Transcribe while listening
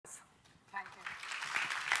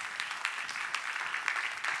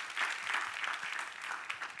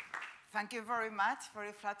Thank you very much for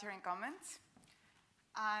your flattering comments.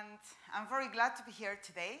 And I'm very glad to be here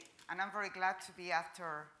today, and I'm very glad to be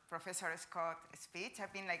after Professor Scott's speech.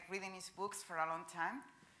 I've been reading his books for a long time.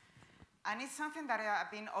 And it's something that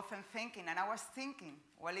I've been often thinking, and I was thinking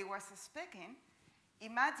while he was speaking,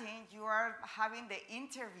 imagine you are having the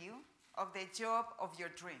interview of the job of your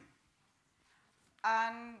dream.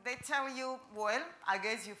 And they tell you, well, I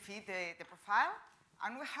guess you fit the profile,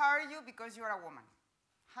 and we hire you because you're a woman.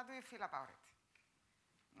 How do you feel about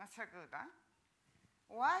it? Not so good, huh?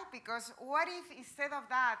 Why? Because what if instead of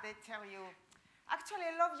that they tell you, actually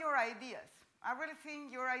I love your ideas. I really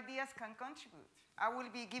think your ideas can contribute. I will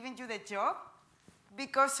be giving you the job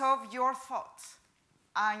because of your thoughts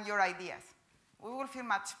and your ideas. We will feel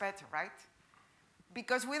much better, right?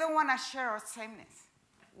 Because we don't want to share our sameness.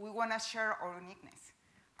 We want to share our uniqueness.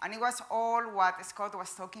 And it was all what Scott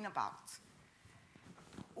was talking about.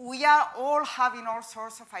 We are all having all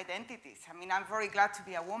sorts of identities. I mean, I'm very glad to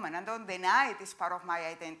be a woman. I don't deny it is part of my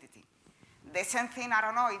identity. The same thing, I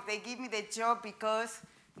don't know, if they give me the job because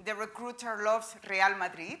the recruiter loves Real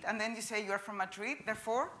Madrid, and then you say you're from Madrid,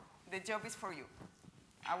 therefore, the job is for you.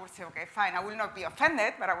 I would say, okay, fine. I will not be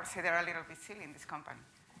offended, but I would say they're a little bit silly in this company,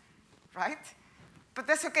 right? But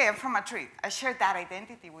that's okay, I'm from Madrid. I share that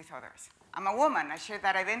identity with others. I'm a woman, I share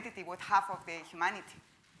that identity with half of the humanity.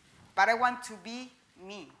 But I want to be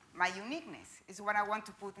me. My uniqueness is what I want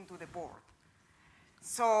to put into the board.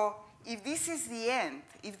 So if this is the end,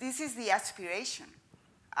 if this is the aspiration,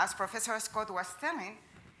 as Professor Scott was telling,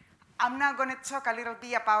 I'm now going to talk a little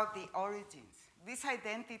bit about the origins, this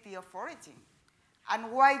identity of origin,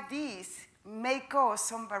 and why these may cause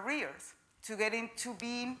some barriers to get into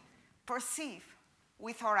being perceived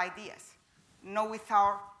with our ideas, not with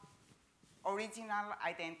our original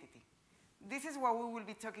identity. This is what we will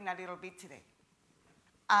be talking a little bit today.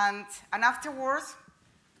 And afterwards,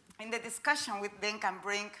 in the discussion, we then can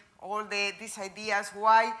bring all these ideas,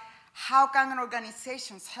 how can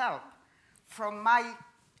organizations help from my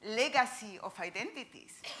legacy of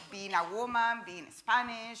identities, being a woman, being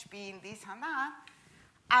Spanish, being this and that,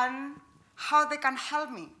 and how they can help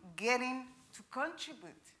me getting to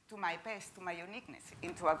contribute to my best, to my uniqueness,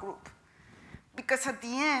 into a group. Because at the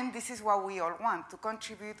end, this is what we all want, to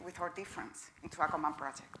contribute with our difference into a common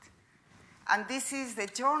project. And this is the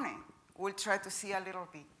journey we'll try to see a little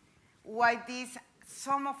bit. Why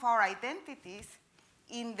some of our identities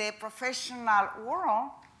in the professional world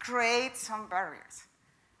create some barriers,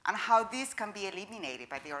 and how this can be eliminated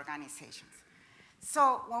by the organizations.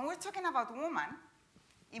 So when we're talking about women,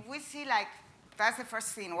 if we see that's the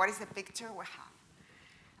first thing, what is the picture we have?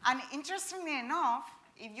 And interestingly enough,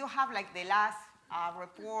 if you have the last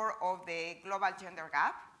report of the global gender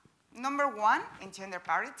gap, number 1 in gender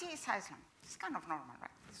parity is Iceland. It's kind of normal, right?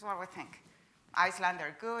 This is what we think. Iceland,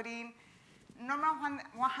 they're good in. Number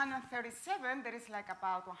 137, there is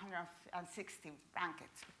about 160 ranked.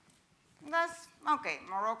 That's okay.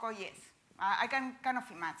 Morocco, yes. I can kind of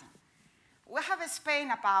imagine. We have Spain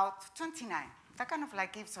about 29. That kind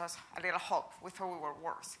of gives us a little hope. We thought we were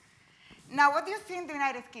worse. Now, what do you think the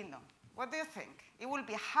United Kingdom? What do you think? It will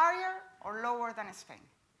be higher or lower than Spain?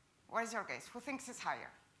 What is your guess? Who thinks it's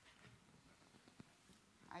higher?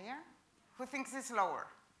 Higher? Who thinks it's lower?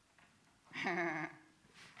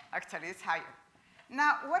 Actually, it's higher.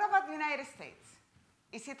 Now, what about the United States?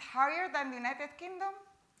 Is it higher than the United Kingdom?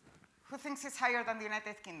 Who thinks it's higher than the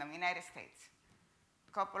United Kingdom, United States?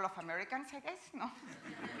 A couple of Americans, I guess, no?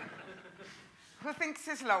 Who thinks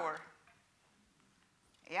it's lower?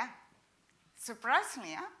 Yeah.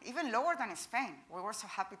 Surprisingly, huh? Even lower than Spain. We were so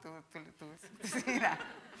happy to see that.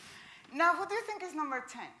 Now, who do you think is number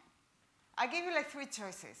 10? I give you 3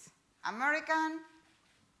 choices. American,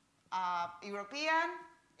 European,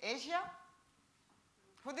 Asia.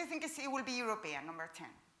 Who do you think it will be European, number 10?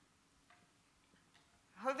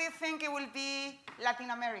 Who do you think it will be Latin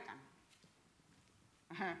American?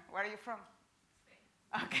 Where are you from?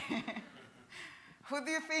 Spain. Okay. Who do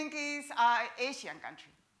you think is Asian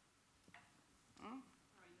country?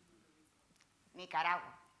 Nicaragua.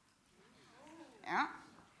 Yeah?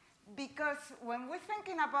 Because when we're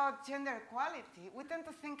thinking about gender equality, we tend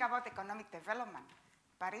to think about economic development,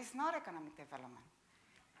 but it's not economic development.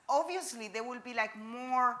 Obviously, there will be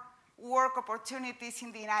more work opportunities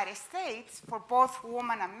in the United States for both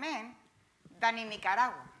women and men than in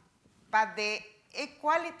Nicaragua. But the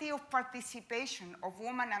equality of participation of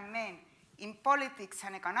women and men in politics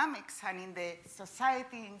and economics and in the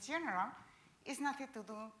society in general is nothing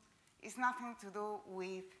to do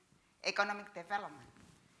with economic development.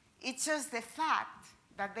 It's just the fact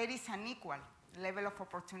that there is an equal level of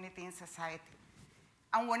opportunity in society.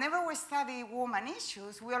 And whenever we study women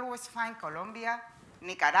issues, we always find Colombia,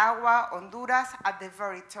 Nicaragua, Honduras at the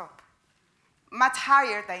very top, much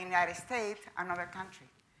higher than the United States and other countries.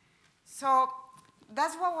 So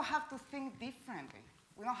that's why we have to think differently.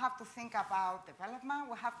 We don't have to think about development.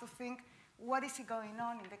 We have to think, what is going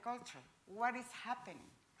on in the culture? What is happening?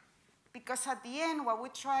 Because at the end, what we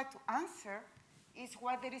try to answer is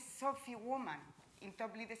why there is so few women in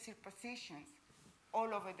top leadership positions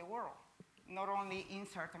all over the world, not only in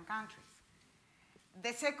certain countries.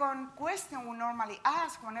 The second question we normally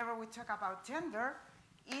ask whenever we talk about gender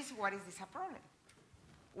is, what is this a problem?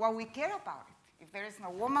 What we care about it. If there is no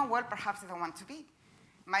woman, well, perhaps they don't want to be.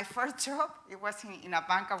 My first job, it was in a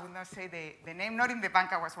bank, I will not say the name, not in the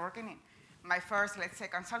bank I was working in. My first, let's say,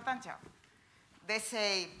 consultant job. They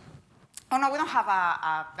say, oh no, we don't have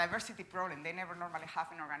a diversity problem. They never normally have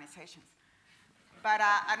in organizations. But,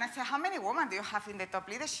 and I said, how many women do you have in the top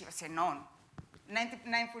leadership? I said, none.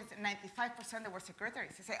 95% they were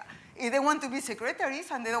secretaries. I said, if they want to be secretaries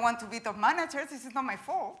and they don't want to be top managers, this is not my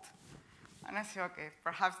fault. And I said, okay,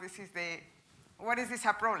 perhaps this is what is this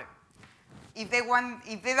a problem? If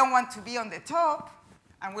they don't want to be on the top,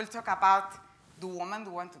 and we'll talk about, do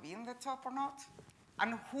women want to be on the top or not?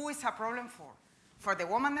 And who is a problem for? For the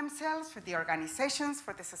women themselves, for the organizations,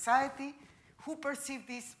 for the society? Who perceive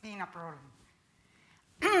this being a problem?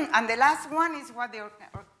 And the last one is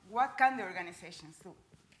what can the organizations do?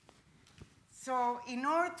 So in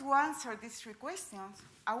order to answer these three questions,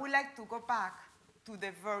 I would like to go back to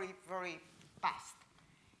the very, very past.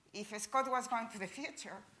 If Scott was going to the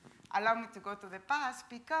future, allow me to go to the past,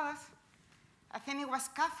 because I think it was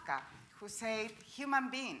Kafka who said,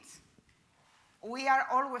 human beings, we are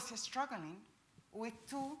always struggling with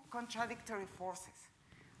two contradictory forces.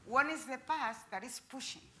 One is the past that is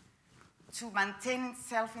pushing to maintain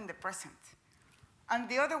itself in the present. And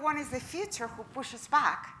the other one is the future who pushes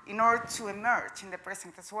back in order to emerge in the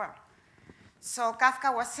present as well. So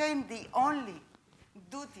Kafka was saying the only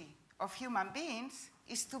duty of human beings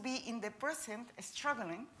is to be in the present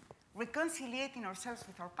struggling, reconciliating ourselves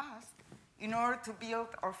with our past in order to build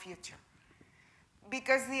our future.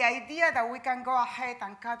 Because the idea that we can go ahead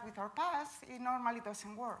and cut with our past, it normally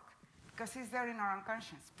doesn't work, because it's there in our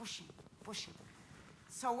unconscious, pushing.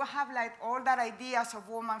 So we have like all that ideas of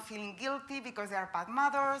women feeling guilty because they are bad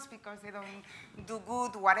mothers, because they don't do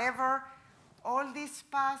good, whatever. All these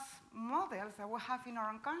past models that we have in our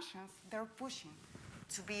unconscious, they're pushing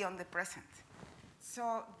to be on the present.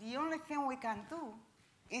 So the only thing we can do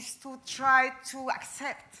is to try to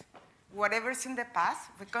accept whatever's in the past,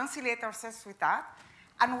 reconcile ourselves with that,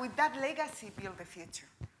 and with that legacy, build the future.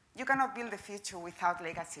 You cannot build the future without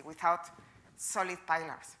legacy, without solid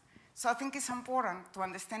pillars. So I think it's important to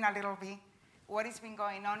understand a little bit what has been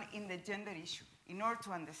going on in the gender issue in order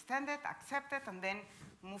to understand it, accept it, and then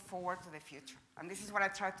move forward to the future. And this is what I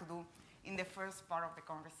try to do in the first part of the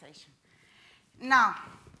conversation. Now,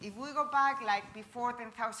 if we go back like before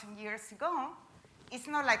 10,000 years ago, it's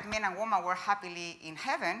not like men and women were happily in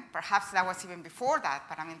heaven. Perhaps that was even before that,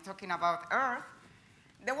 but I mean, talking about Earth.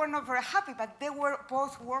 They were not very happy, but they were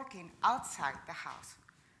both working outside the house.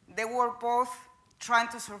 They were both trying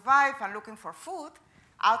to survive and looking for food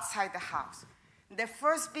outside the house. The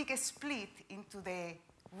first big split into the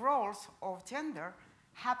roles of gender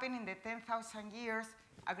happened in the 10,000 years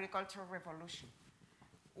agricultural revolution.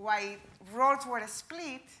 While roles were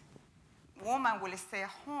split, women will stay at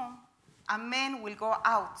home and men will go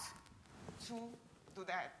out to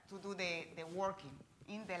do the working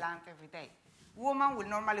in the land every day. Women will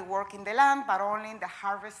normally work in the land, but only in the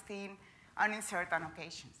harvesting and in certain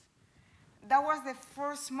occasions. That was the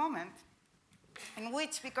first moment in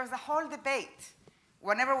which, because the whole debate,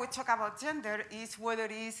 whenever we talk about gender, is whether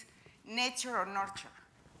it is nature or nurture,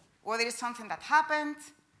 whether it's something that happened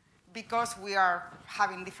because we are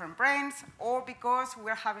having different brains or because we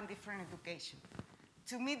are having different education.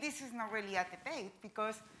 To me, this is not really a debate,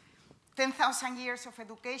 because 10,000 years of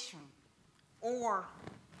education or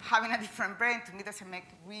having a different brain, to me, doesn't make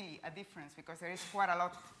really a difference, because there is quite a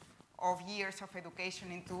lot of years of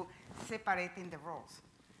education into separating the roles.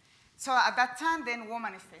 So at that time, then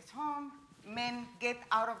woman stays home, men get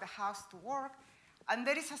out of the house to work, and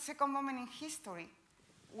there is a second moment in history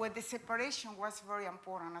where the separation was very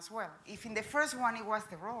important as well. If in the first one it was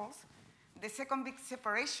the roles, the second big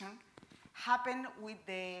separation happened with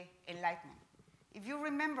the Enlightenment. If you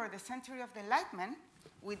remember the century of the Enlightenment,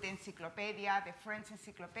 with the encyclopedia, the French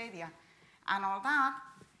encyclopedia, and all that,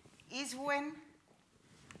 is when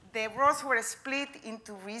the roles were split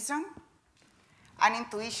into reason and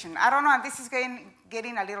intuition. I don't know, and this is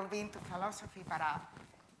getting a little bit into philosophy, but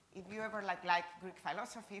if you ever like Greek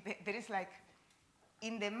philosophy, there is like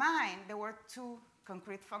in the mind, there were two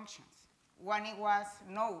concrete functions. One it was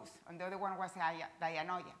nose, and the other one was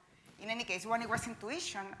dianoia. In any case, one it was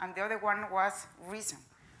intuition, and the other one was reason.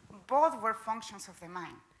 Both were functions of the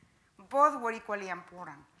mind. Both were equally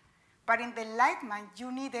important. But in the light mind,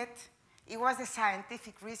 you needed, it was the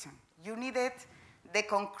scientific reason. You needed the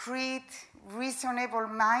concrete, reasonable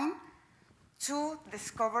mind to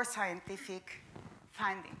discover scientific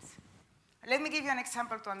findings. Let me give you an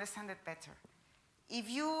example to understand it better. If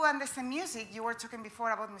you understand music, you were talking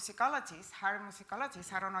before about musicologists, hired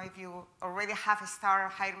musicologists. I don't know if you already have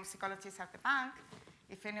started hiring musicologists at the bank,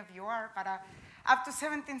 if any of you are, but up to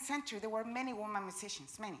 17th century, there were many women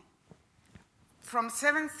musicians, many. From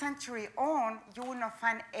 7th century on, you will not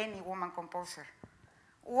find any woman composer.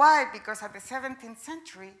 Why? Because at the 17th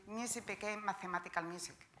century, music became mathematical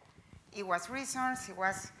music. It was reasons, it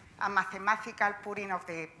was a mathematical putting of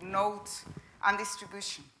the notes and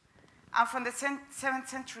distribution. And from the 7th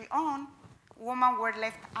century on, women were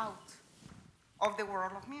left out of the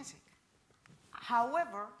world of music.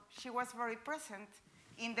 However, she was very present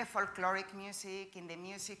in the folkloric music, in the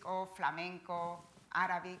music of flamenco,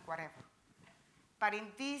 Arabic, whatever. But in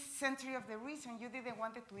this century of the reason, you didn't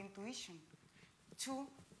want it to intuition to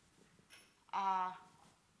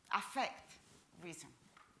affect reason.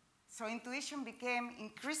 So intuition became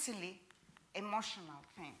increasingly emotional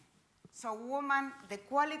thing. So woman, the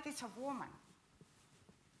qualities of woman,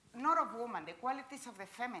 not of woman, the qualities of the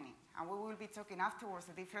feminine, and we will be talking afterwards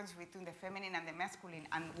the difference between the feminine and the masculine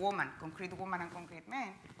and woman and concrete man,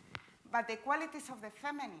 but the qualities of the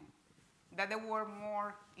feminine, that there were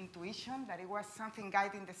more intuition, that it was something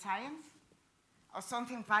guiding the science, or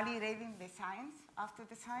something validating the science after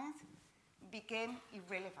the science, became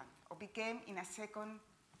irrelevant, or became in a second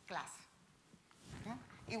class. Okay?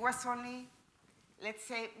 It was only, let's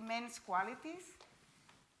say, men's qualities,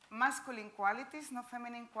 masculine qualities, not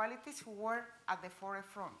feminine qualities, who were at the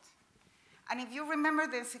forefront. And if you remember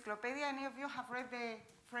the encyclopedia, any of you have read the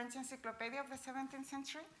French encyclopedia of the 17th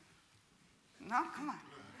century? No? Come on.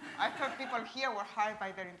 I thought people here were hired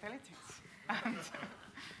by their intelligence.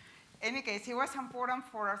 In any case, it was important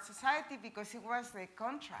for our society because it was the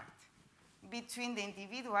contract between the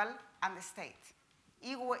individual and the state.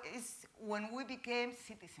 It was when we became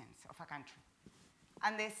citizens of a country.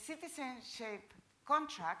 And the citizenship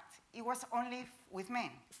contract, it was only with men.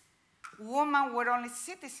 Women were only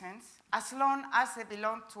citizens as long as they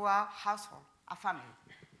belonged to a household, a family.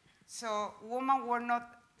 So women were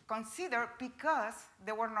not considered because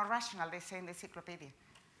they were not rational, they say in the encyclopedia.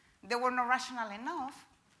 They were not rational enough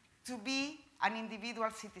to be an individual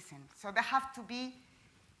citizen. So they have to be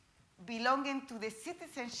belonging to the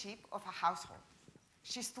citizenship of a household.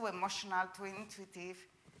 She's too emotional, too intuitive.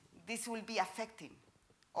 This will be affecting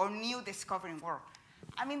our new discovering world.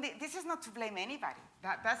 I mean, this is not to blame anybody.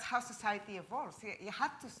 That's how society evolves. It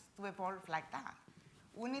had to evolve like that.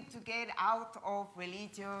 We need to get out of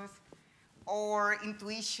religious or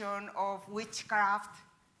intuition of witchcraft.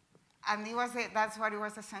 And that's what it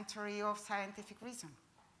was a century of scientific reason.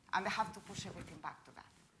 And they have to push everything back to that.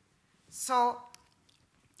 So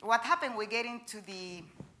what happened, we get into the,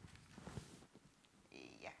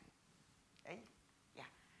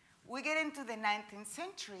 we get into the 19th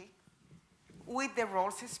century with the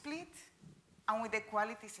roles split and with the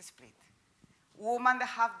qualities split. Women that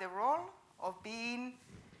have the role of being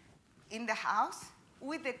in the house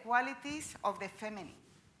with the qualities of the feminine,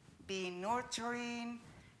 being nurturing,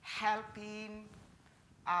 helping,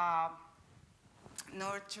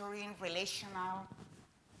 nurturing, relational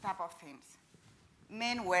type of things.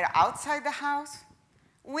 Men were outside the house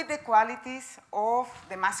with the qualities of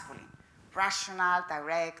the masculine, rational,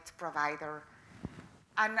 direct, provider.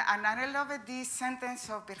 And I love this sentence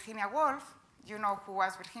of Virginia Woolf. You know who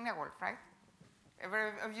was Virginia Woolf, right?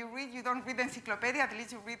 If you read, you don't read the encyclopedia, at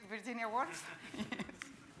least you read Virginia Woolf. Yes.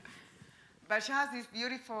 But she has this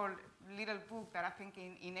beautiful little book that I think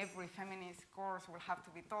in every feminist course will have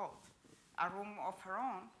to be taught, A Room of Her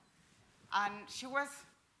Own. And she was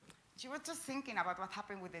just thinking about what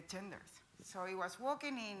happened with the genders. So he was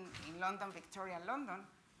walking in London, Victorian London,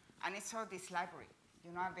 and he saw this library.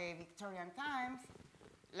 You know, the Victorian times,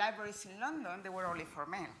 libraries in London, they were only for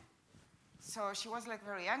men. So she was like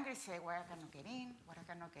very angry, saying, why I cannot get in, why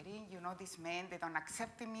I cannot get in? You know, these men, they don't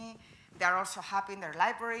accept me. They're also happy in their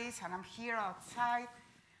libraries, and I'm here outside.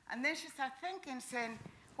 And then she started thinking, saying,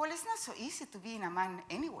 well, it's not so easy to be in a man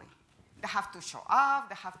anyway. They have to show up,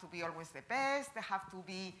 they have to be always the best, they have to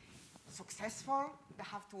be successful, they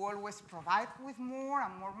have to always provide with more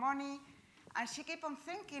and more money. And she kept on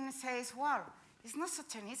thinking and says, well, it's not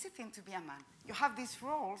such an easy thing to be a man. You have these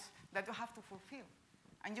roles that you have to fulfill.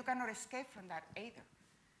 and you cannot escape from that either.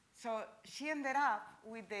 So she ended up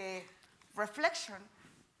with the reflection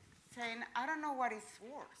saying, I don't know what is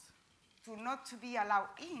worse, to not to be allowed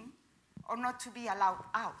in or not to be allowed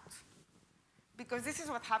out. Because this is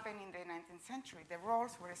what happened in the 19th century. The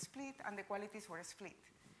roles were split and the qualities were split.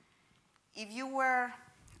 If you were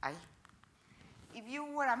a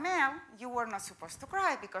male, you were not supposed to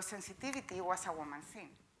cry because sensitivity was a woman's thing,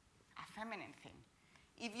 a feminine thing.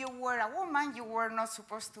 If you were a woman, you were not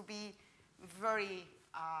supposed to be very,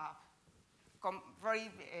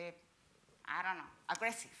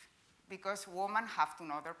 aggressive, because women have to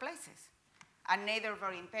know their places, and neither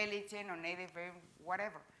very intelligent or neither very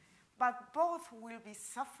whatever. But both will be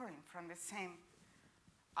suffering from the same,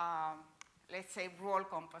 let's say, role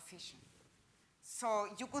composition. So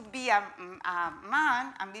you could be a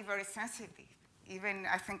man and be very sensitive, even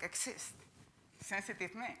I think exist,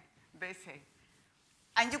 sensitive men, they say.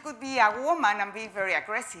 And you could be a woman and be very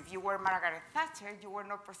aggressive. You were Margaret Thatcher, you were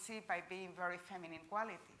not perceived by being very feminine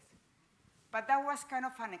qualities. But that was kind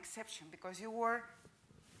of an exception because you were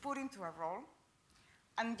put into a role,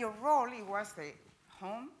 and your role, it was the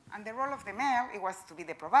home, and the role of the male, it was to be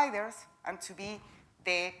the providers and to be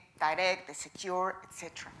the direct, the secure,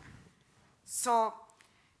 etc. So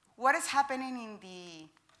what is happening in the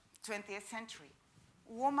 20th century?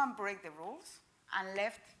 Women break the rules and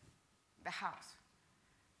left the house.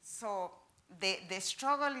 So the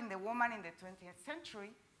struggle in the woman in the 20th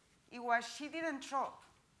century, it was she didn't drop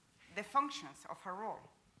the functions of her role.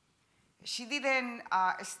 She didn't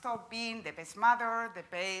stop being the best mother, the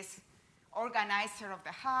best organizer of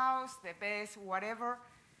the house, the best whatever.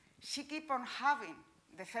 She kept on having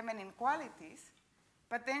the feminine qualities,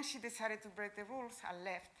 but then she decided to break the rules and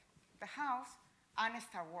left the house and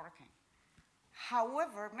start working.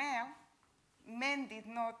 However, men did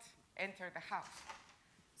not enter the house.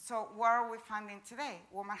 So what are we finding today?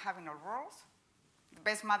 Women having all roles, the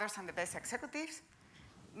best mothers and the best executives,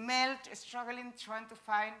 male struggling, trying to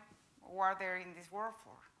find what they're in this world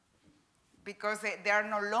for, because they are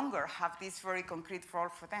no longer have this very concrete role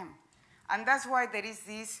for them. And that's why there is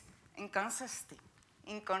this inconsistency,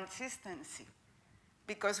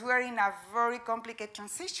 because we are in a very complicated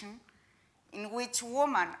transition in which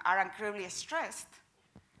women are incredibly stressed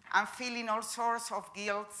and feeling all sorts of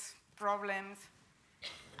guilt, problems,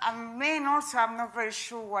 and men also, I'm not very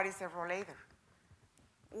sure what is the role either.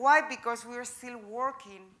 Why? Because we are still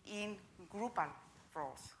working in groupal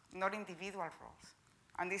roles, not individual roles.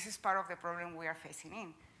 And this is part of the problem we are facing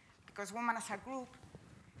in. Because women as a group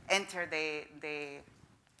enter the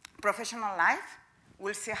professional life.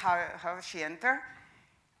 We'll see how she enters.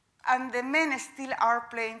 And the men still are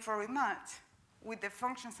playing very much with the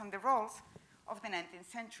functions and the roles of the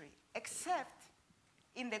 19th century, except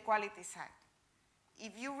in the quality side.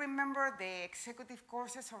 If you remember the executive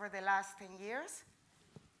courses over the last 10 years,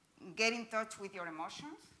 get in touch with your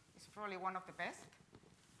emotions is probably one of the best.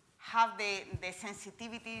 Have the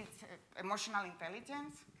sensitivity, emotional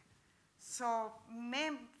intelligence. So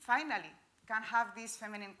men finally can have these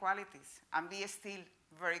feminine qualities and be still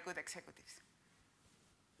very good executives.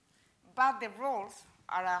 But the roles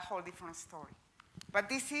are a whole different story. But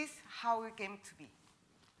this is how we came to be.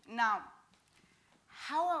 Now,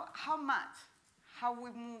 how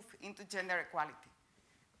we move into gender equality?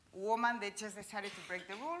 Women, they just decided to break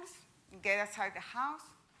the rules, get outside the house,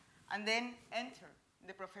 and then enter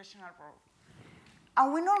the professional role.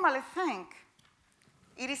 And we normally think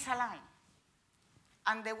it is a line.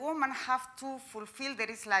 And the woman have to fulfill,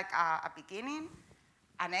 there is like a beginning,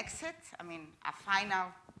 an exit, a final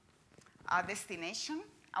destination,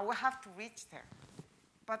 and we have to reach there.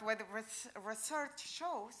 But what the research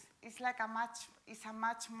shows is like it's a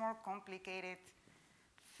much more complicated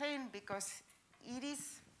thing, because it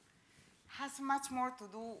has much more to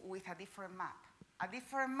do with a different map. A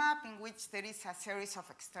different map in which there is a series of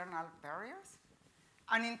external barriers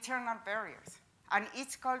and internal barriers. And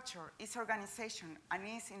each culture, each organization, and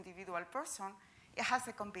each individual person, it has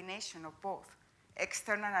a combination of both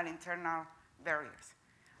external and internal barriers.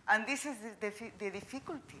 And this is the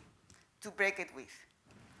difficulty to break it with.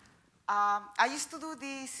 I used to do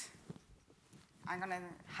this, I'm going to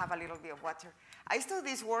have a little bit of water. I used to do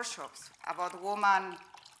these workshops about woman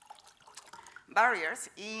barriers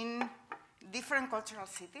in different cultural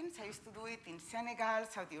settings. I used to do it in Senegal,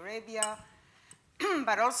 Saudi Arabia,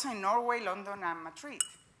 but also in Norway, London, and Madrid.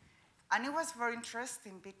 And it was very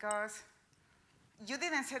interesting because you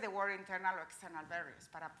didn't say the word internal or external barriers,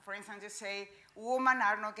 but for instance, you say women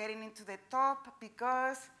are not getting into the top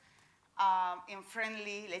because in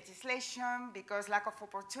friendly legislation, because lack of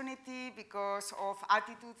opportunity, because of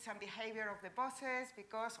attitudes and behavior of the bosses,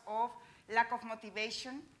 because of lack of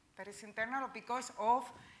motivation that is internal, or because of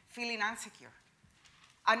feeling insecure.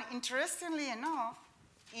 And interestingly enough,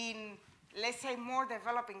 in, let's say, more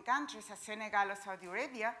developing countries, as Senegal or Saudi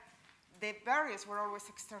Arabia, the barriers were always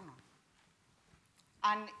external.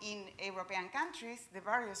 And in European countries, the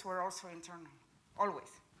barriers were also internal, always.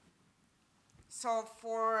 So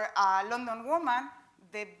for a London woman,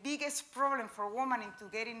 the biggest problem for a woman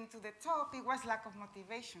into getting into the top, it was lack of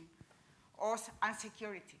motivation or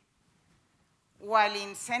insecurity. While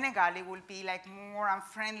in Senegal, it will be like more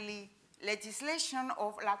unfriendly legislation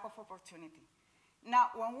of lack of opportunity. Now,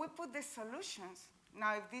 when we put the solutions,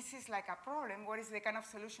 now if this is like a problem, what is the kind of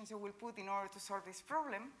solutions you will put in order to solve this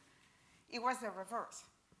problem? It was the reverse.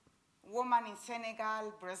 Women in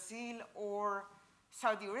Senegal, Brazil, or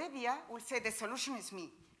Saudi Arabia will say the solution is me,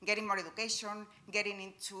 getting more education, getting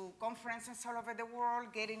into conferences all over the world,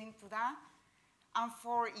 getting into that. And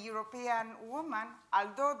for European women,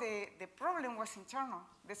 although the problem was internal,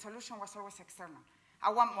 the solution was always external.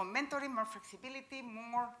 I want more mentoring, more flexibility,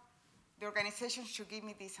 more, the organization should give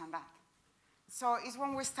me this and that. So it's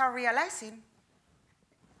when we start realizing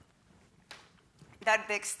that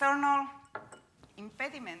the external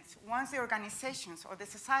impediments, once the organizations or the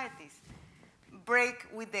societies break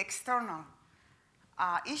with the external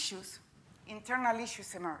issues, internal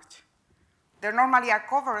issues emerge. They normally are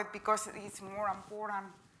covered because it's more important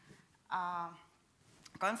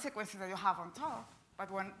consequences that you have on top,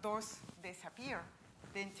 but when those disappear,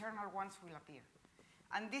 the internal ones will appear.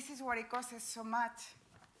 And this is what it causes so much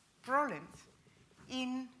problems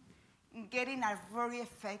in getting a very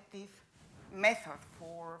effective method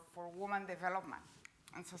for women development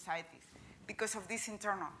and societies because of these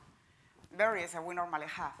internal barriers that we normally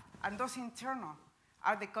have. And those internal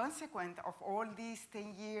are the consequence of all these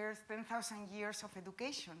 10 years, 10,000 years of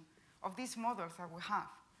education, of these models that we have,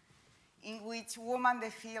 in which women, they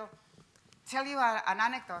feel, tell you an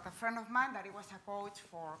anecdote, a friend of mine that he was a coach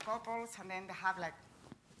for couples, and then they have like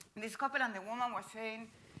this couple, and the woman was saying,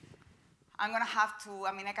 I'm gonna have to,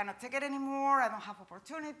 I cannot take it anymore, I don't have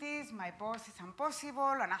opportunities, my boss is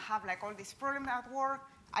impossible, and I have like all these problems at work,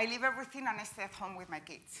 I leave everything and I stay at home with my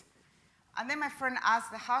kids. And then my friend asked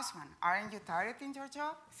the husband, aren't you tired in your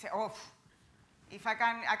job? He said, oh, if I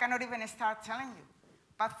cannot even start telling you.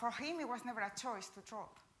 But for him, it was never a choice to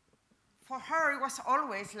drop. For her, it was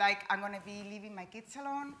always like, I'm gonna be leaving my kids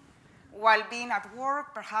alone, while being at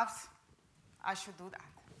work, perhaps I should do that.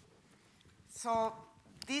 So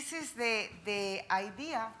this is the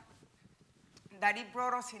idea that it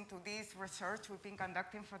brought us into this research we've been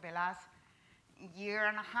conducting for the last year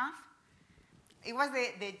and a half. It was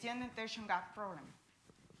the gender tension gap problem.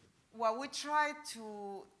 What we tried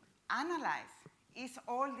to analyze is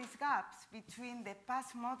all these gaps between the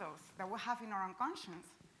past models that we have in our unconscious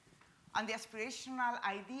and the aspirational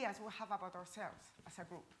ideas we have about ourselves as a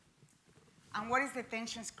group. And what is the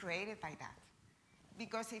tensions created by that?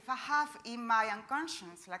 Because if I have in my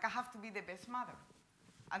unconscious, like I have to be the best mother,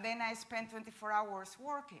 and then I spend 24 hours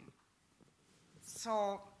working,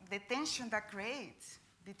 so the tension that creates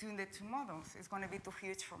between the two models is going to be too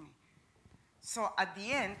huge for me. So at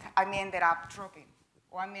the end, I may end up dropping,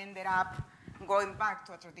 or I may end up going back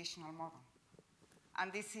to a traditional model.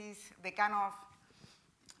 And this is the kind of,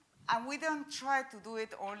 and we don't try to do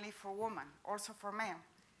it only for women, also for men.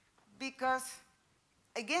 Because,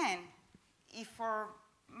 again, if our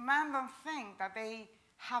men don't think that they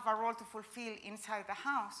have a role to fulfill inside the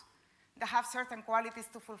house, they have certain qualities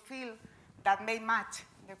to fulfill that may match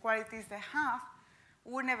the qualities they have,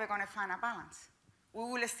 we're never going to find a balance. We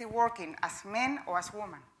will still working as men or as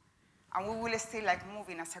women, and we will still like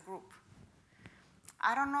moving as a group.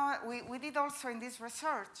 I don't know, we did also in this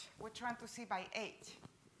research, we're trying to see by age.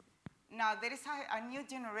 Now, there is a new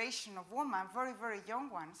generation of women, very, very young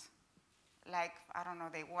ones, like, I don't know,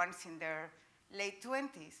 the ones in their late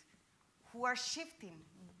 20s, who are shifting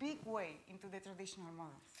big way into the traditional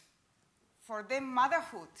models. For them,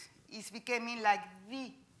 motherhood is becoming like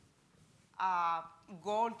the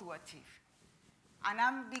goal to achieve. And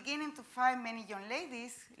I'm beginning to find many young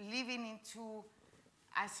ladies living into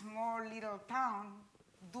a small little town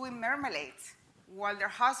doing marmalades while their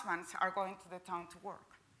husbands are going to the town to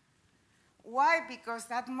work. Why? Because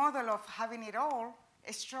that model of having it all,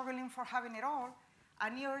 struggling for having it all, a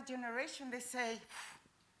newer generation, they say,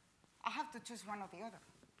 I have to choose one or the other.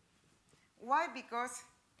 Why? Because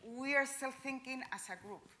we are still thinking as a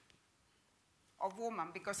group of women,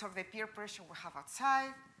 because of the peer pressure we have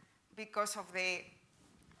outside, because of the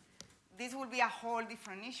This will be a whole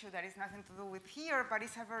different issue that is nothing to do with here, but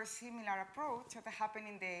it's a very similar approach that happened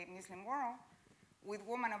in the Muslim world with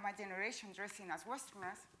women of my generation dressing as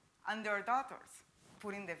Westerners and their daughters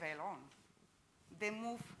putting the veil on. They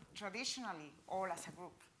move traditionally all as a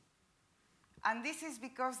group. And this is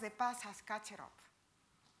because the past has caught up.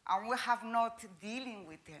 And we have not dealing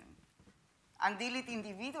with it and deal it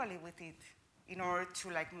individually with it in order to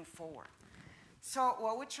move forward. So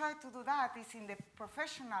what we try to do that is in the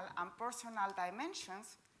professional and personal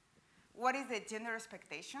dimensions, what is the gender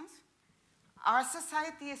expectations? Are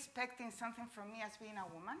society expecting something from me as being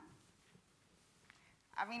a woman?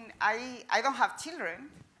 I mean, I don't have children,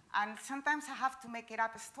 and sometimes I have to make it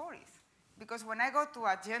up stories. Because when I go to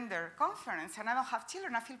a gender conference and I don't have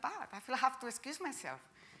children, I feel bad. I feel I have to excuse myself.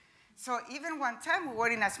 So even one time we were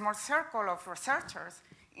in a small circle of researchers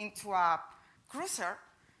into a cruiser,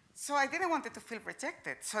 so I didn't want it to feel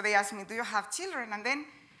rejected. So they asked me, do you have children? And then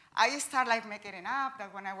I started making it up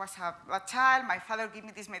that when I was a child, my father gave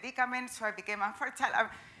me this medicament, so I became infertile.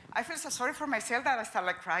 I feel so sorry for myself that I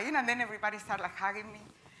started crying, and then everybody started hugging me.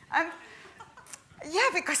 And yeah,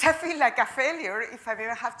 because I feel like a failure if I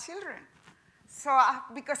didn't have children. So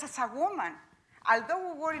because as a woman,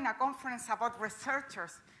 although we were in a conference about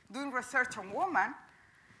researchers doing research on women,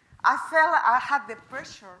 I felt I had the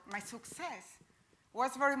pressure, my success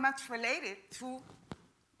was very much related to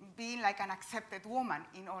being an accepted woman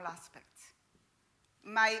in all aspects.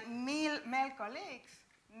 My male colleagues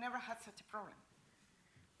never had such a problem.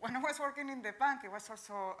 When I was working in the bank, it was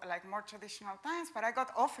also more traditional times, but I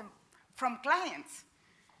got often from clients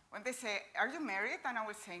when they say, are you married? And I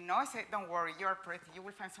will say, no. I say, don't worry, you're pretty, you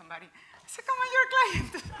will find somebody. I say, come on, you're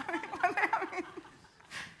a client.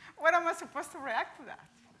 What am I supposed to react to that?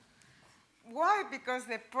 Why? Because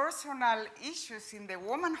the personal issues in the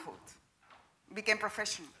womanhood became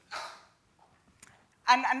professional.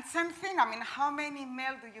 And same thing, I mean, how many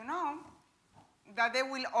male do you know that they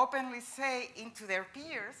will openly say into their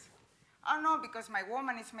peers, oh no, because my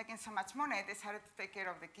woman is making so much money, I decided to take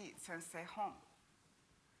care of the kids and stay home.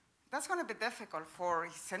 That's going to be difficult for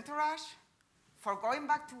his entourage, for going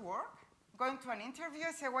back to work, going to an interview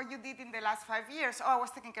and say what you did in the last 5 years. Oh, I was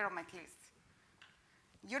taking care of my kids.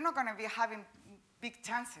 You're not going to be having big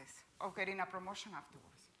chances of getting a promotion afterwards.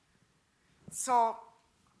 So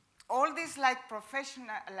all these professional,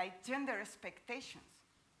 gender expectations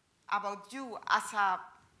about you as a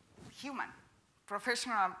human,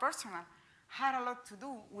 professional and personal, had a lot to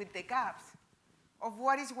do with the gaps of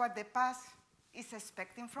what the past is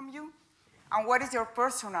expecting from you and what is your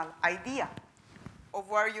personal idea of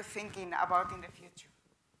what you're thinking about in the future.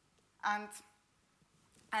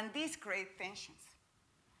 And these create tensions.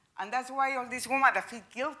 And that's why all these women that feel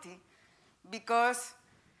guilty, because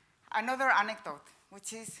another anecdote,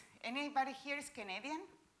 which is, anybody here is Canadian?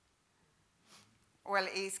 Well,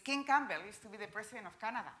 King Campbell used to be the president of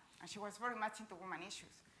Canada, and she was very much into women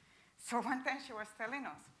issues. So one time she was telling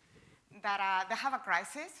us that they have a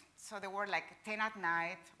crisis, so they were 10 at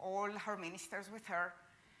night, all her ministers with her,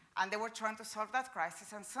 and they were trying to solve that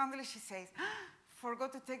crisis, and suddenly she says,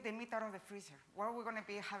 forgot to take the meat out of the freezer. Where are we going to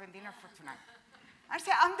be having dinner for tonight? I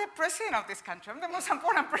said, I'm the president of this country. I'm the most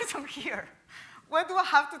important person here. What do I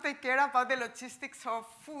have to take care about the logistics of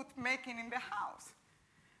food making in the house?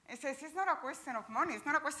 It says, it's not a question of money. It's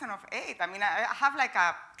not a question of aid. I mean, I have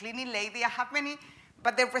a cleaning lady. I have many,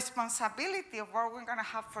 but the responsibility of what we're going to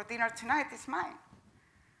have for dinner tonight is mine.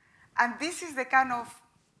 And this is the kind of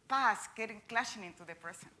past clashing into the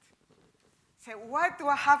present. So what do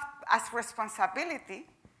I have as responsibility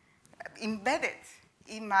embedded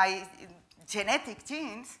in my genetic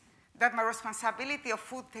genes that my responsibility of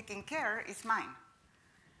food taking care is mine?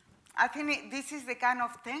 I think this is the kind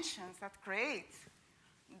of tensions that creates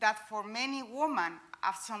that for many women,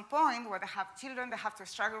 at some point where they have children, they have to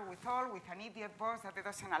struggle with an idiot boss that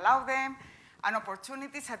doesn't allow them, and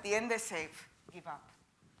opportunities, at the end they say, give up.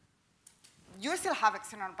 You still have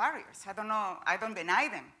external barriers. I don't know, I don't deny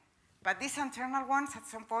them. But these internal ones, at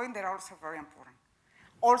some point, they're also very important.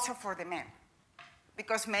 Also for the men.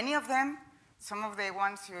 Because many of them, some of the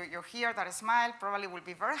ones you hear that smile probably will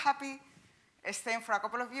be very happy staying for a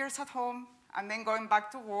couple of years at home and then going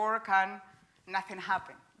back to work and nothing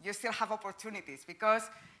happened. You still have opportunities because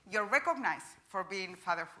you're recognized for being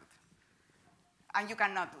fatherhood. And you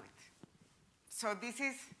cannot do it. So this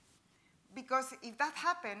is because if that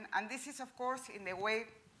happened, and this is, of course, in the way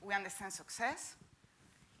we understand success,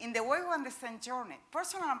 in the way we understand journey,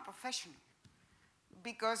 personal and professional,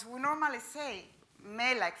 because we normally say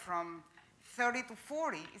male from 30 to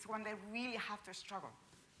 40 is when they really have to struggle.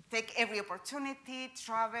 Take every opportunity,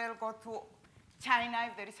 travel, go to China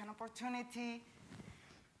if there is an opportunity.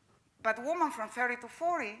 But women from 30 to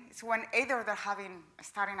 40 is when either they're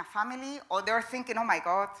starting a family, or they're thinking, oh my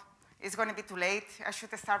God, it's going to be too late. I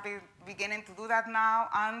should start beginning to do that now.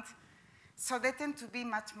 And so they tend to be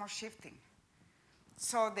much more shifting.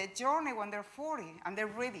 So the journey when they're 40 and they're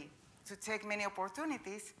ready to take many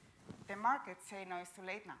opportunities, the markets say, no, it's too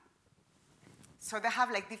late now. So they have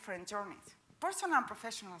like different journeys, personal and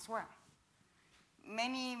professional as well.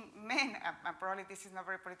 Many men, probably this is not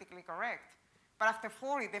very politically correct, but after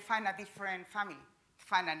 40, they find a different family. They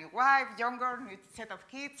find a new wife, younger, new set of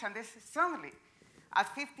kids, and this suddenly, at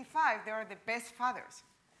 55, they are the best fathers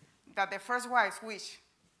that the first wives wish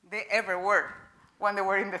they ever were when they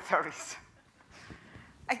were in the 30s.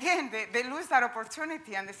 Again, they lose that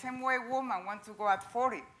opportunity, and the same way women want to go at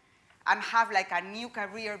 40 and have like a new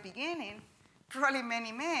career beginning, probably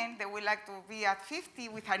many men, they would like to be at 50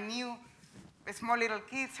 with a new, small little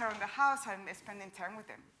kids around the house and spending time with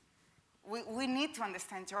them. We need to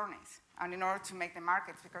understand journeys, and in order to make the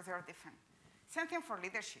markets, because they are different. Same thing for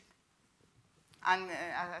leadership. And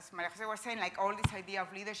as Maria Jose was saying, like all this idea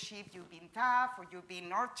of leadership, you've been tough, or you've been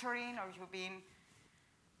nurturing, or you've been,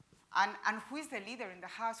 and who is the leader in the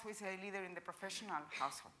house, who is the leader in the professional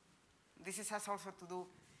household? This has also to do,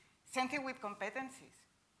 same thing with competencies.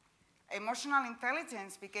 Emotional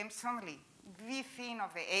intelligence became suddenly the thing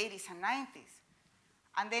of the 80s and 90s.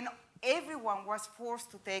 And then everyone was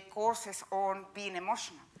forced to take courses on being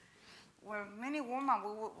emotional. Well, many women,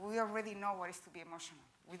 we already know what is to be emotional.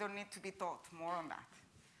 We don't need to be taught more on that.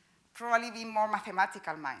 Probably be more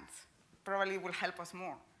mathematical minds. Probably will help us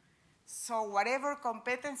more. So whatever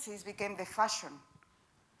competencies became the fashion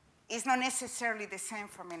is not necessarily the same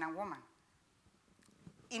for men and women.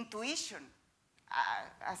 Intuition,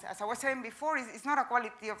 as I was saying before, it's not a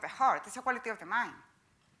quality of the heart, it's a quality of the mind.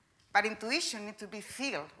 But intuition needs to be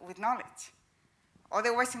filled with knowledge.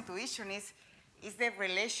 Otherwise, intuition is the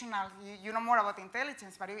relational, you know more about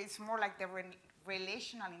intelligence, but it's more like the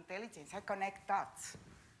relational intelligence. I connect dots.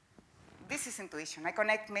 This is intuition. I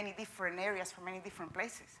connect many different areas from many different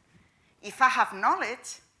places. If I have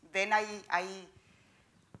knowledge, then I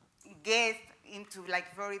get into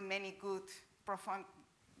like very many good,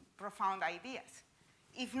 profound ideas.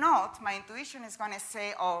 If not, my intuition is going to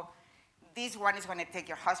say, oh, this one is going to take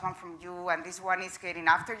your husband from you, and this one is getting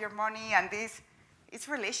after your money, and this. It's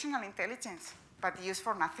relational intelligence, but used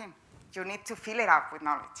for nothing. You need to fill it up with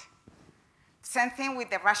knowledge. Same thing with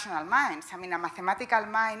the rational minds. I mean, a mathematical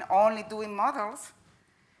mind only doing models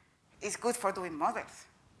is good for doing models.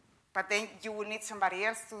 But then you will need somebody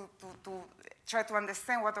else to try to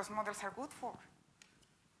understand what those models are good for.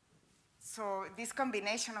 So this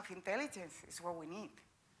combination of intelligence is what we need,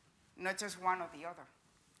 not just one or the other.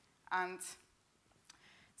 And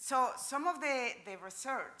so some of the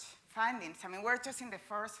research findings, I mean, we're just in the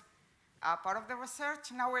first part of the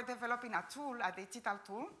research. Now we're developing a tool, a digital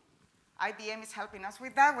tool. IBM is helping us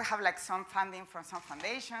with that. We have like some funding from some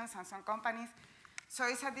foundations and some companies. So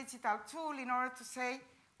it's a digital tool in order to say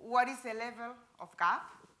what is the level of gap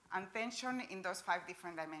and tension in those 5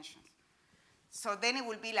 different dimensions. So then it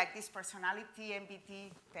will be like this personality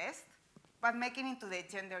MBT test, but making into the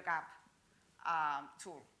gender gap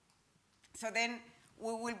tool. So then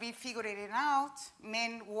we will be figuring it out,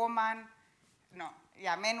 men, woman,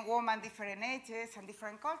 different ages and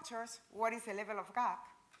different cultures, what is the level of gap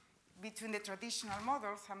between the traditional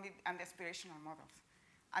models and the aspirational models.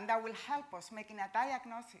 And that will help us making a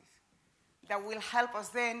diagnosis that will help us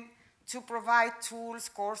then to provide tools,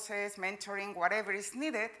 courses, mentoring, whatever is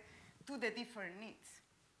needed to the different needs.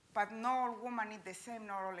 But not all women need the same,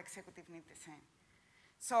 not all executives need the same.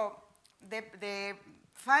 So the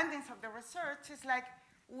findings of the research is like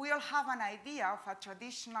we all have an idea of a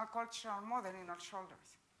traditional cultural model in our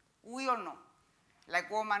shoulders. We all know. Like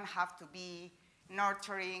women have to be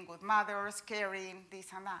nurturing, good mothers, caring, this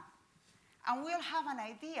and that. And we all have an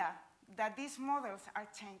idea that these models are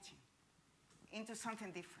changing into something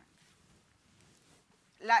different.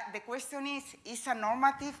 Like the question is a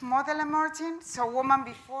normative model emerging? So women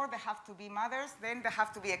before, they have to be mothers, then they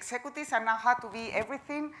have to be executives, and now have to be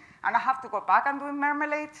everything, and I have to go back and do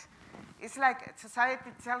marmalade? It's like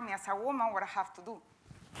society tells me as a woman what I have to do.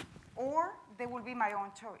 Or they will be my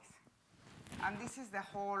own choice. And this is the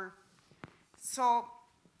whole, so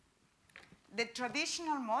the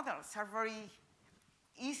traditional models are very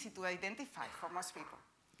easy to identify for most people.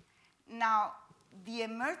 Now, the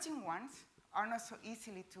emerging ones are not so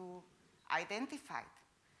easily to identify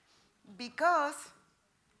because,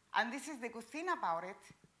 and this is the good thing about it,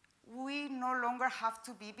 we no longer have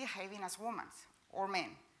to be behaving as women or men.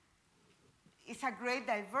 It's a great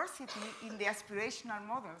diversity in the aspirational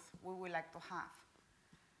models we would like to have.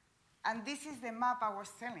 And this is the map I was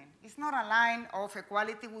telling. It's not a line of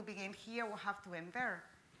equality, we begin here, we have to end there.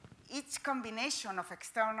 Each combination of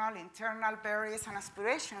external, internal barriers and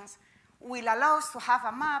aspirations will allow us to have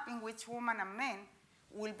a map in which women and men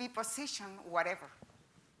will be positioned whatever.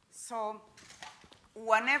 So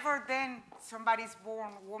whenever then somebody is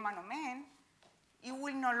born woman or man, it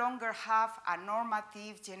will no longer have a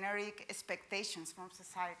normative, generic expectations from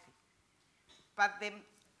society. But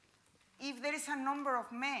if there is a number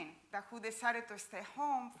of men who decided to stay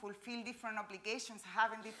home, fulfill different obligations,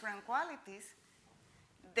 having different qualities,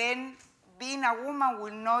 then being a woman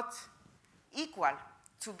will not equal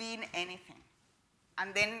to being anything.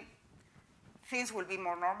 And then things will be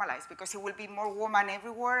more normalized because it will be more women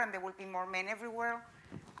everywhere and there will be more men everywhere.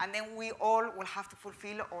 And then we all will have to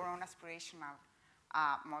fulfill our own aspirational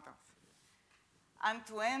models. And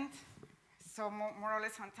to end, so more or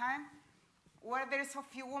less on time, where there is so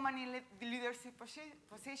few women in leadership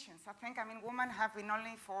positions. Women have been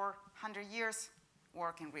only for 100 years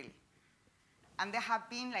working really. And there have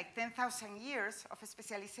been like 10,000 years of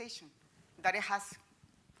specialization that it has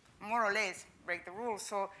more or less break the rules.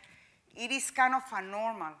 So it is kind of a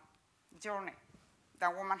normal journey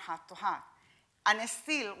that women have to have. And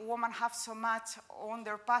still, women have so much on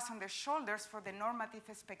their past, on their shoulders for the normative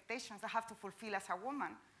expectations they have to fulfill as a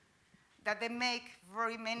woman, that they make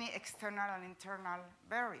very many external and internal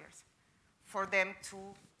barriers for them to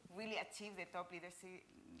really achieve the top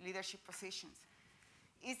leadership positions.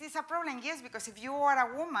 Is this a problem? Yes, because if you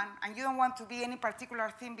are a woman and you don't want to be any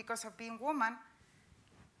particular thing because of being woman,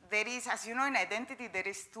 there is, as you know, in identity, there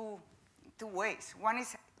is two ways. One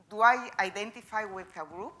is, do I identify with a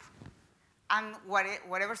group and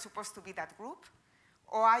whatever's supposed to be that group,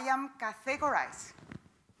 or I am categorized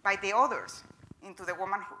by the others into the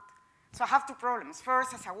womanhood. So I have two problems.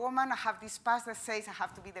 First, as a woman, I have this past that says I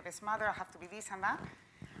have to be the best mother, I have to be this and that.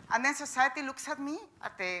 And then society looks at me,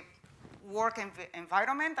 at the work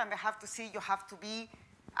environment, and they have to see you have to be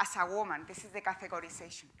as a woman. This is the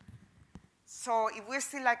categorization. So if we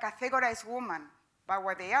still like categorize women by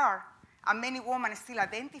what they are, and many women still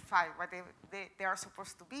identify what they are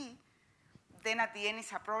supposed to be, then at the end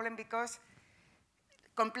it's a problem because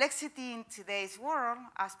complexity in today's world,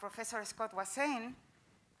 as Professor Scott was saying,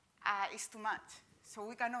 is too much. So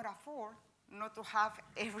we cannot afford not to have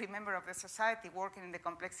every member of the society working in the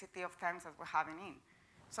complexity of times that we're having in.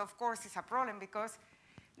 So of course it's a problem because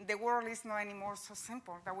the world is not anymore so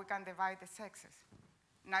simple that we can divide the sexes.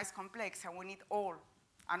 Now it's complex and we need all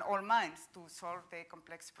minds to solve the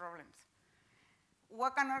complex problems.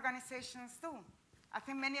 What can organizations do? I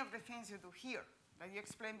think many of the things you do here, that you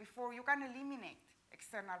explained before, you can eliminate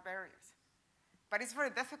external barriers. But it's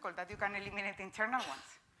very difficult that you can eliminate internal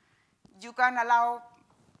ones. You can allow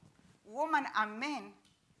women and men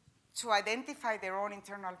to identify their own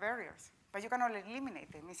internal barriers, but you cannot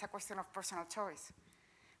eliminate them. It's a question of personal choice.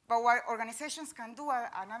 But what organizations can do,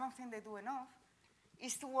 and I don't think they do enough,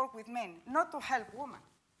 is to work with men, not to help women,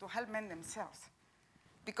 to help men themselves.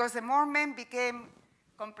 Because the more men became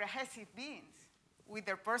comprehensive beings with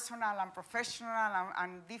their personal and professional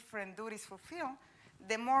and different duties fulfilled,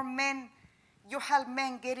 the more men, you help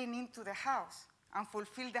men getting into the house and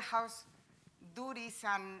fulfill the house duties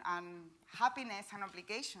and happiness and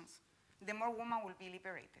obligations, the more women will be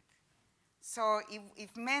liberated. So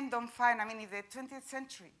if men don't find, if the 20th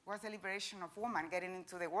century was the liberation of women getting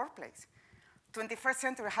into the workplace, 21st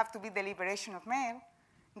century have to be the liberation of men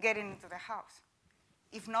getting into the house.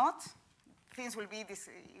 If not, things will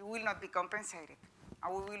will not be compensated,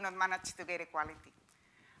 and we will not manage to get equality.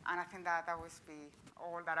 And I think that would be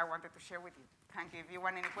all that I wanted to share with you. Thank you. If you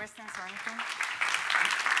want any questions or anything.